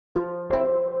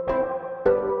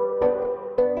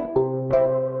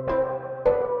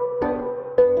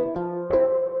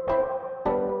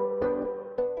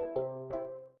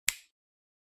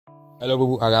Hello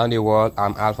people around the world,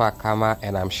 I'm Alpha Kama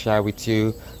and I'm sharing with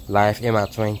you life in my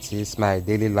 20s, my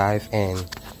daily life. And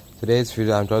today's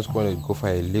video I'm just going to go for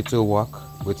a little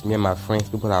walk with me and my friends.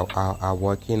 People are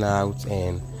working out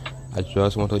and I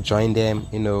just want to join them,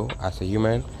 as a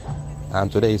human. And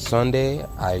today is Sunday.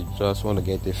 I just want to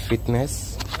get the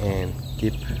fitness and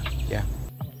keep,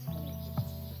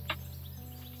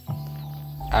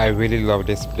 I really love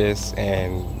this place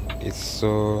and it's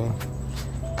so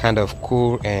kind of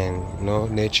cool, and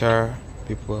nature,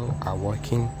 people are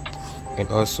walking, and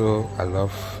also I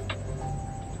love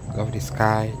the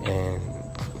sky. And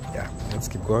let's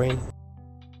keep going.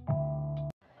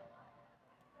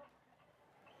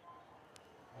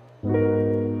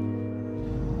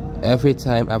 Every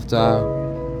time after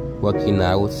working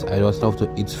out, I just love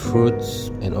to eat fruits,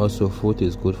 and also fruit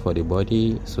is good for the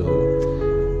body, so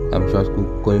I'm just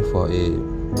going for a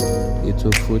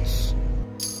little fruits.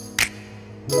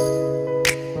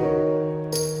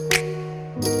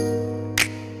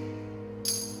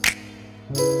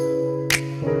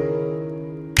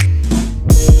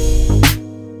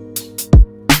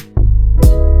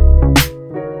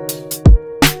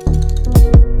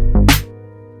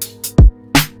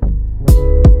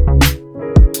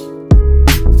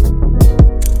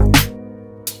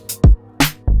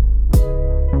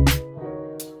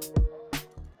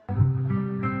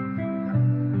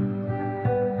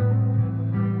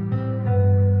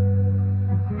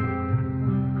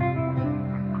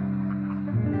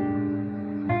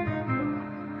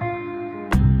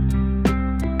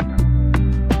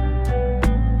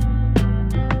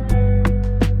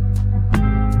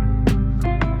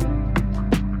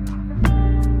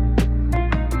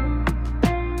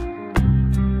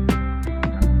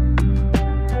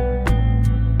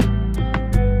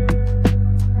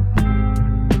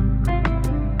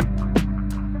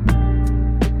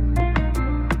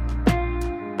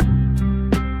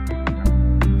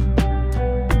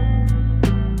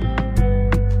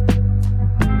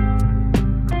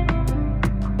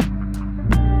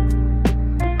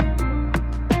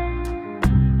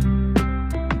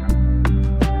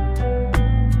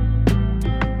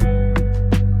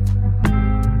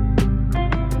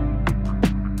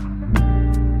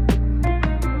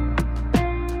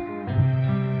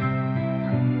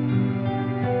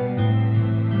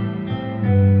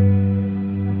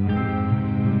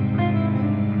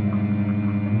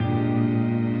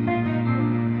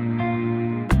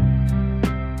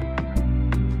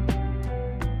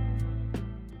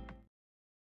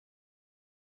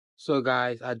 So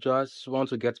guys, I just want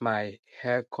to get my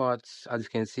hair cut. As you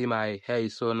can see, my hair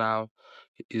is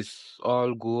it's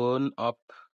all grown up.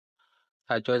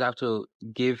 I just have to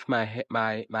give my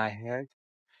hair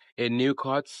a new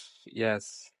cut.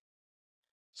 Yes.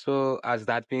 So as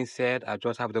that being said, I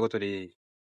just have to go to the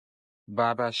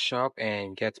barber shop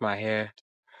and get my hair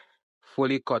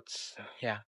fully cut.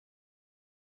 Yeah.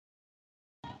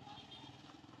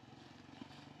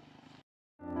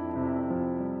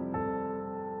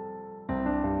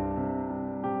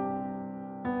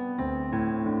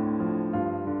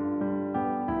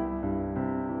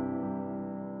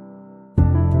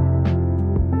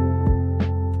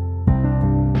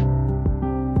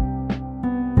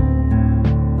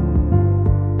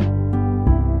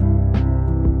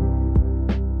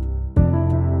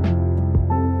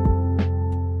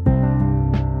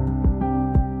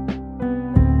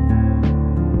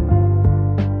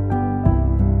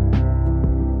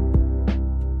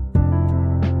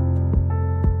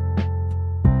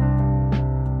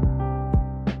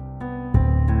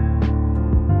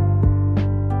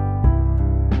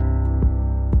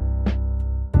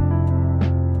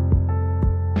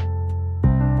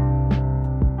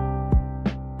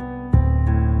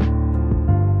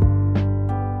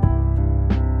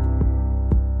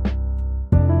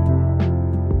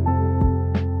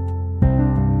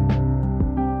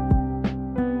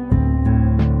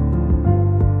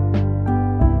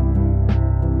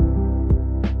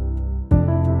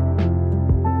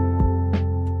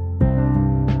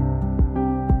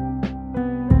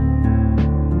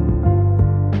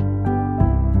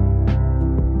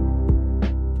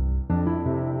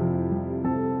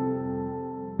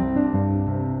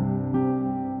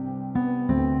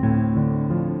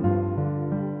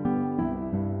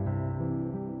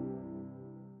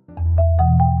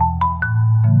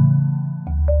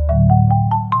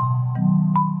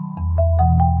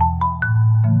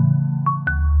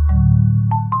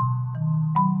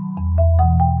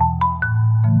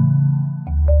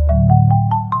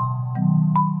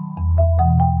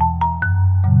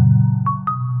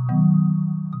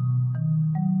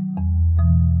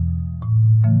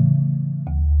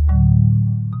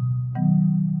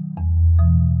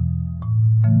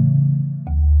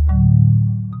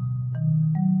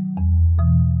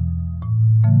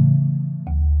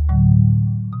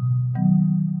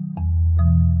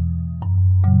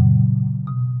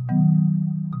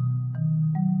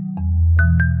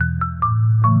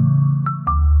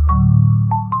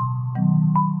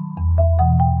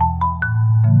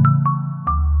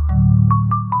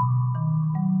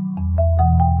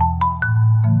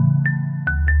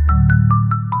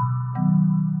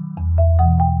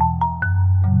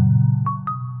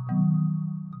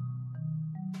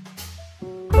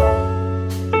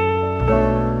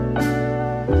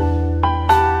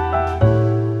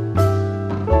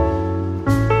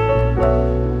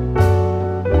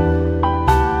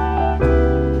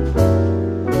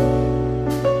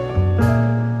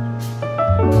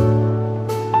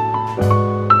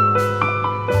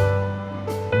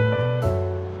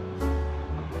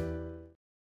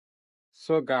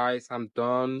 So guys, I'm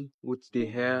done with the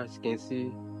hair. As you can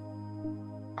see,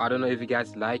 I don't know if you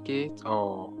guys like it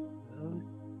or,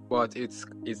 but it's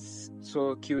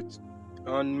so cute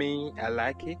on me. I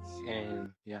like it, and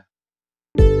yeah.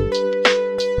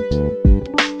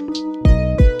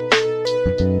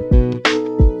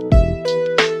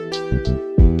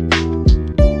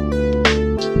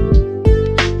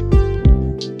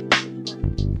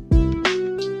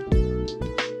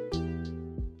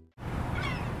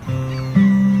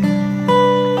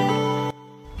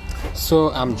 So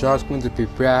I'm just going to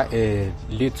prepare a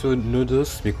little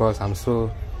noodles because I'm so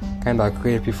kind of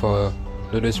craving for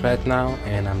noodles right now,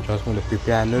 and I'm just going to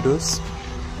prepare noodles.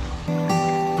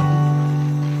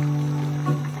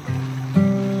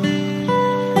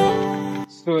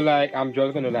 So like I'm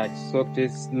just going to like soak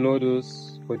these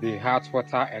noodles with the hot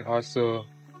water and also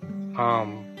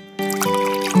um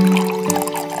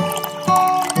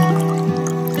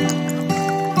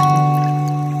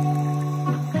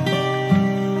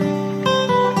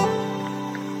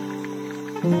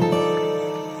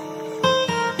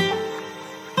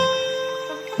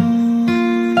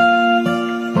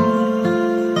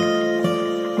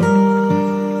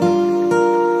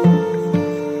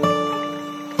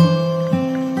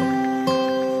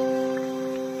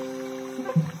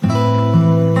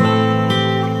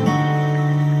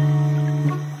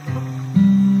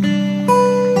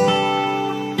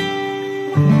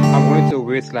I'm going to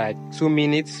wait like 2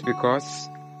 minutes because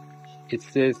it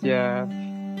says here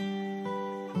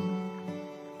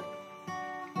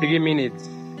 3 minutes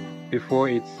before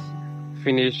it's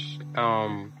finished.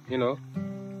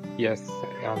 Yes,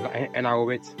 and I'll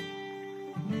wait.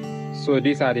 So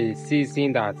these are the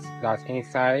seasoning that's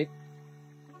inside.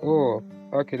 Oh,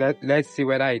 okay. Let's see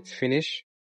whether it's finished.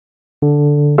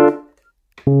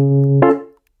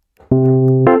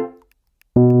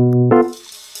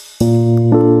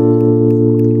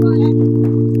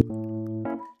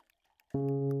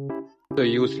 To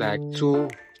use like two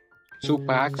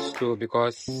packs too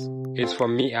because it's for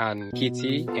me and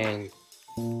Kitty, and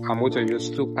I'm going to use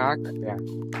 2 pack. Yeah.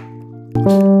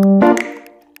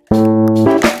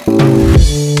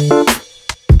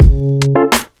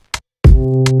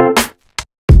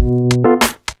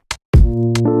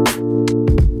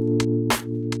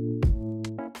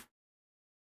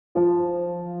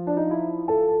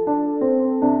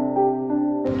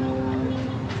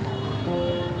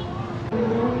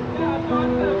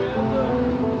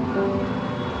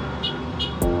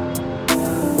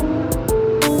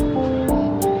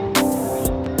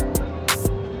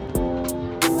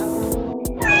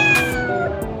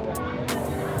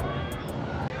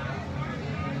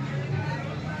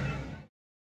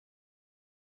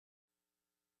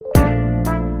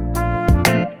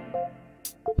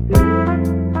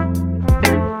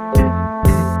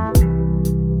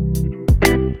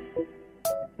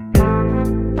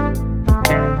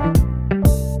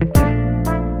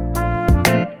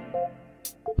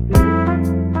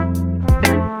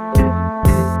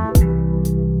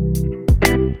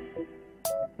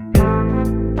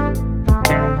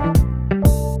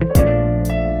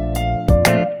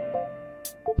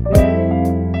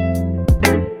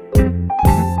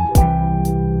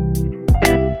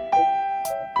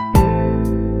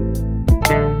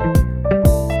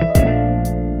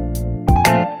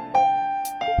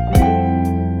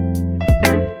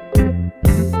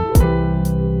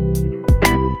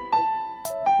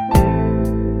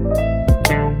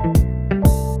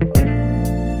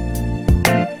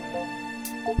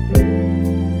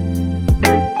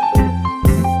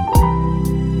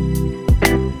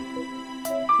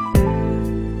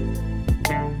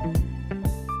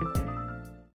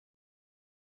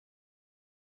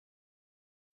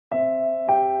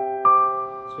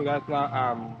 So guys, now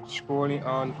I'm scrolling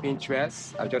on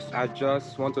Pinterest. I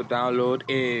just want to download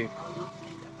a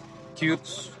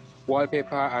cute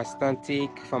wallpaper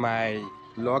aesthetic for my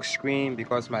lock screen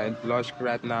because my lock screen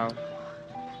right now,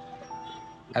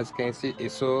 as you can see,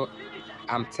 is so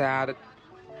I'm tired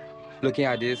looking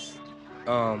at this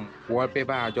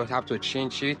wallpaper. I just have to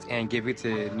change it and give it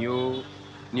a new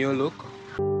look.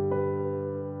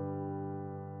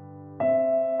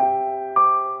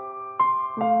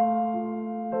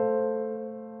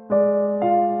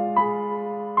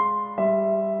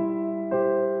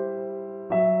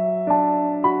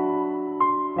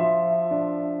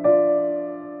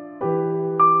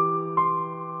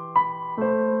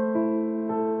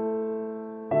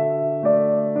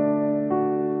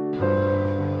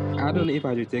 I don't know if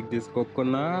I should take this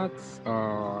coconut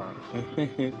or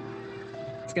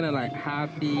it's kind of like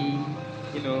happy,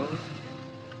 you know.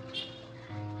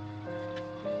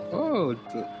 Oh,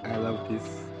 I love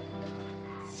this.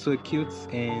 so cute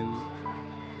and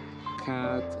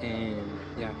cat and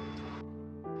yeah.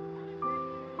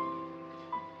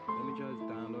 Let me just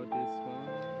download this one.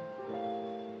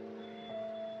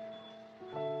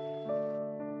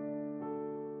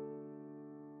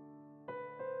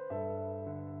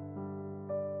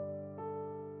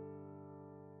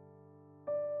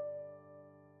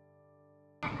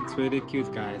 It's really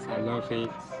cute, guys. I love it.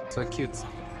 So cute.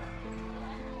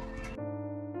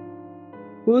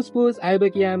 Puss, puss, I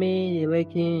look yummy. You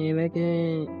like it, you like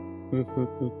it.